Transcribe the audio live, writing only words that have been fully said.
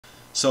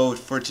So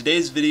for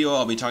today's video,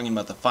 I'll be talking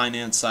about the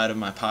finance side of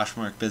my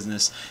Poshmark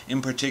business,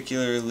 in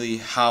particularly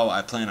how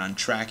I plan on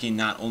tracking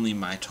not only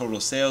my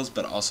total sales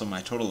but also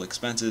my total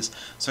expenses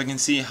so I can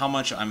see how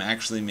much I'm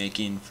actually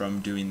making from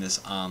doing this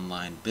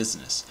online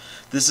business.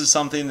 This is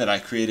something that I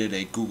created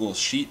a Google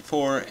Sheet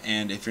for,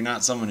 and if you're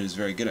not someone who's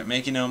very good at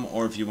making them,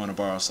 or if you want to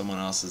borrow someone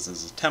else's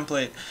as a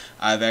template,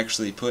 I've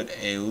actually put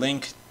a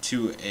link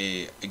to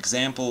an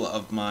example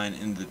of mine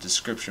in the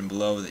description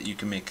below that you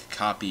can make a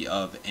copy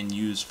of and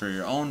use for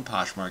your own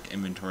Poshmark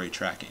inventory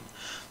tracking.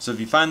 So if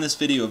you find this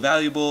video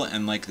valuable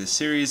and like this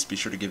series, be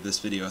sure to give this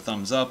video a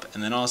thumbs up,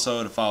 and then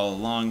also to follow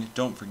along,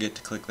 don't forget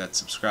to click that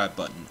subscribe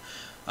button.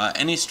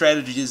 Any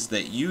strategies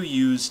that you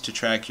use to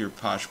track your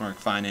Poshmark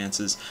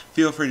finances,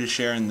 feel free to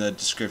share in the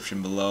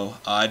description below.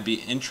 I'd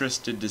be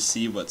interested to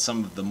see what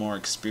some of the more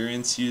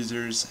experienced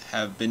users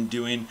have been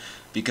doing,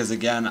 because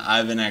again, I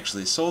haven't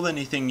actually sold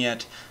anything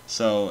yet,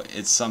 so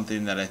it's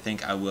something that I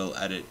think I will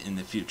edit in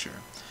the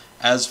future.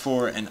 As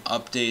for an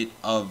update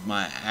of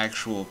my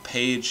actual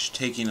page,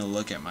 taking a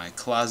look at my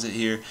closet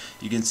here,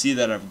 you can see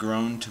that I've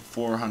grown to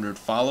 400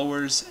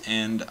 followers,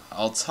 and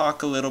I'll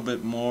talk a little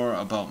bit more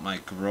about my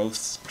growth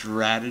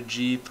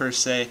strategy per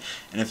se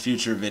in a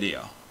future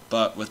video.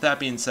 But with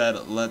that being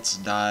said, let's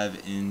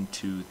dive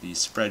into the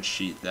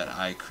spreadsheet that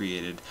I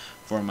created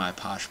for my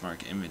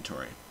Poshmark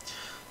inventory.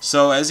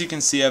 So as you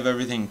can see, I have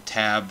everything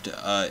tabbed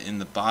in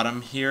the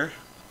bottom here.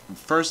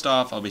 First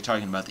off, I'll be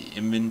talking about the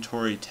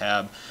inventory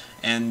tab,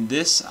 and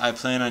this I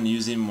plan on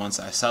using once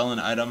I sell an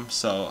item.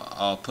 So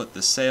I'll put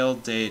the sale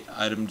date,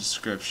 item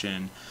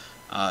description,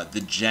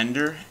 the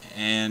gender,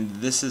 and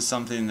this is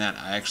something that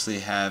I actually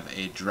have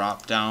a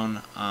drop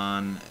down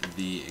on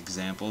the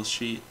example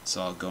sheet,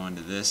 so I'll go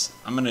into this.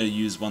 I'm going to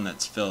use one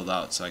that's filled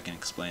out so I can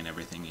explain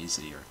everything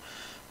easier.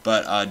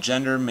 But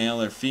gender,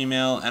 male or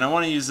female, and I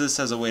want to use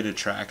this as a way to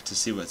track to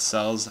see what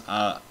sells.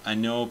 I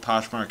know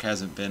Poshmark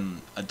hasn't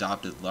been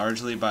adopted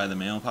largely by the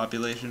male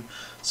population,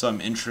 so I'm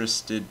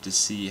interested to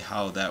see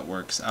how that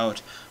works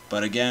out.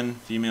 But again,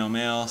 female,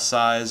 male,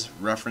 size,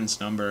 reference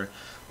number,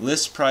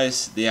 list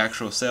price, the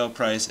actual sale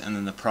price, and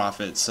then the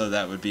profit, so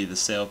that would be the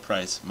sale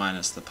price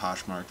minus the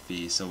Poshmark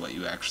fee, so what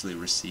you actually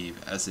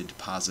receive as a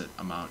deposit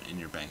amount in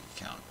your bank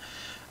account.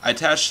 I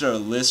attached a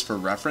list for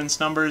reference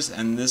numbers,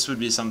 and this would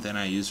be something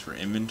I use for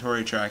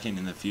inventory tracking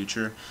in the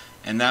future,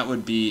 and that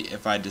would be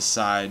if I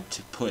decide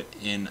to put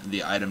in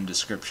the item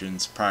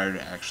descriptions prior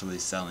to actually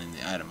selling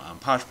the item on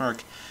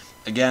Poshmark.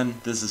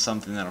 Again, this is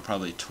something that I'll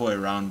probably toy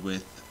around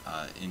with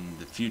in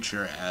the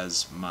future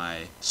as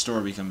my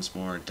store becomes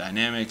more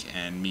dynamic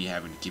and me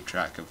having to keep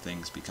track of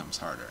things becomes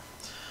harder.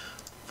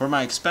 For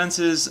my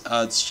expenses,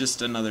 it's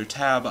just another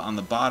tab on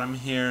the bottom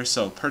here,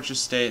 so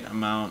purchase date,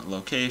 amount,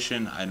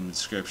 location, item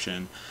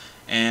description,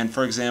 and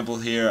for example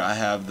here I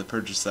have the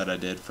purchase that I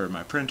did for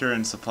my printer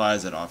and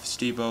supplies at Office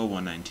Depot,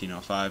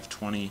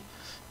 $119.05,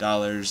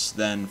 $20,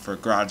 then for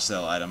garage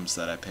sale items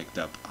that I picked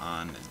up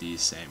on the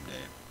same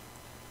day.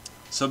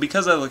 So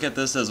because I look at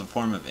this as a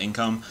form of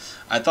income,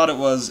 I thought it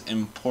was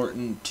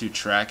important to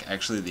track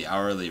actually the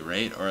hourly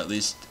rate, or at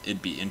least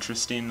it'd be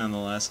interesting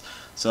nonetheless.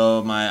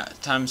 So my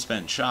time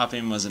spent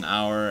shopping was an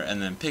hour, and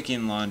then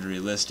picking, laundry,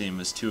 listing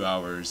was 2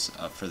 hours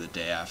for the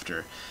day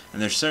after. And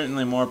there's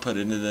certainly more put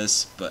into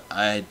this, but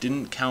I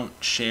didn't count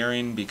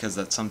sharing because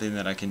that's something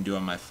that I can do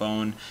on my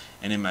phone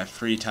and in my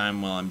free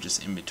time while I'm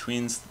just in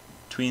between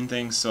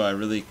things, so I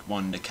really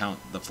wanted to count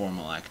the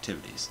formal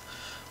activities.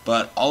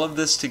 But all of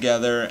this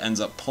together ends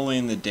up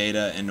pulling the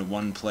data into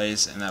one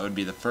place, and that would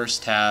be the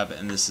first tab,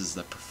 and this is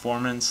the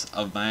performance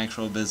of my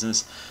actual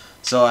business.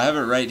 So I have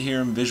it right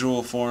here in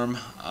visual form.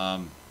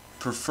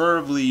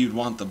 Preferably you'd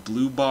want the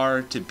blue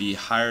bar to be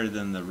higher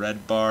than the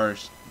red bar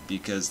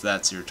because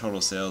that's your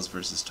total sales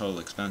versus total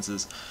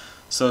expenses.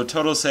 So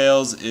total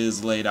sales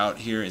is laid out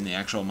here in the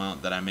actual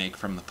amount that I make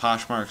from the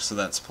Poshmark, so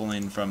that's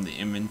pulling from the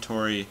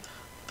inventory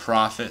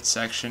profit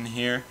section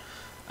here.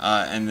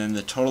 And then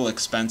the total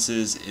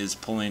expenses is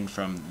pulling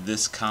from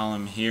this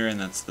column here, and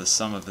that's the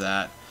sum of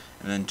that,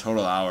 and then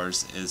total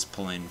hours is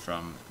pulling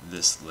from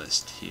this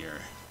list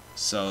here.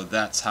 So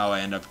that's how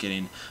I end up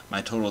getting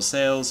my total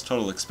sales,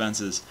 total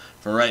expenses,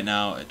 for right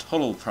now a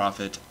total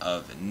profit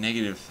of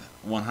negative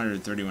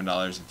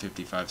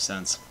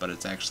 $131.55, but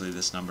it's actually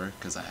this number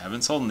because I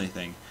haven't sold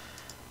anything.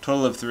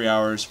 Total of 3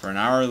 hours for an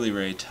hourly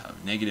rate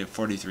of negative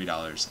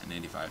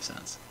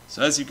 $43.85.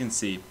 So as you can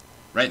see,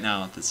 right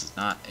now, this is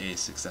not a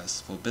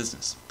successful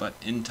business, but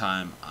in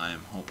time, I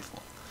am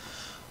hopeful.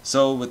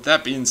 So with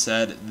that being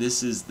said,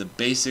 this is the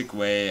basic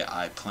way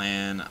I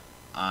plan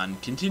on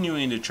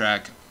continuing to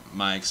track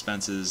my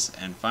expenses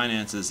and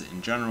finances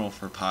in general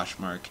for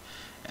Poshmark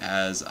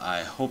as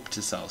I hope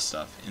to sell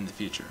stuff in the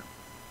future.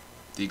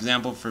 The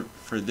example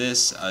for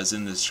this is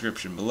in the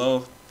description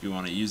below. If you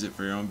want to use it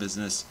for your own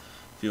business,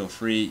 feel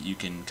free. You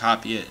can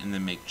copy it and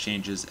then make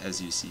changes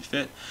as you see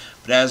fit.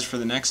 But as for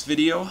the next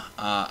video,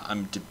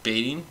 I'm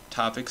debating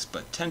topics,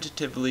 but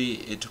tentatively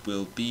it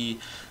will be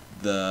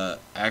the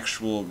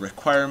actual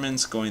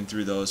requirements, going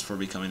through those for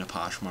becoming a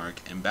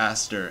Poshmark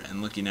ambassador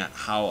and looking at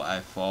how I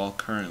fall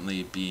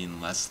currently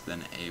being less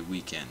than a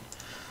weekend.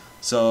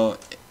 So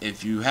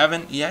if you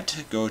haven't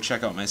yet, go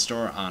check out my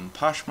store on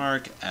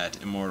Poshmark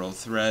at Immortal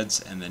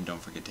Threads, and then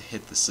don't forget to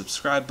hit the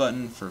subscribe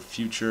button for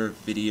future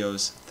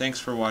videos. Thanks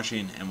for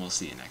watching, and we'll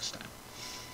see you next time.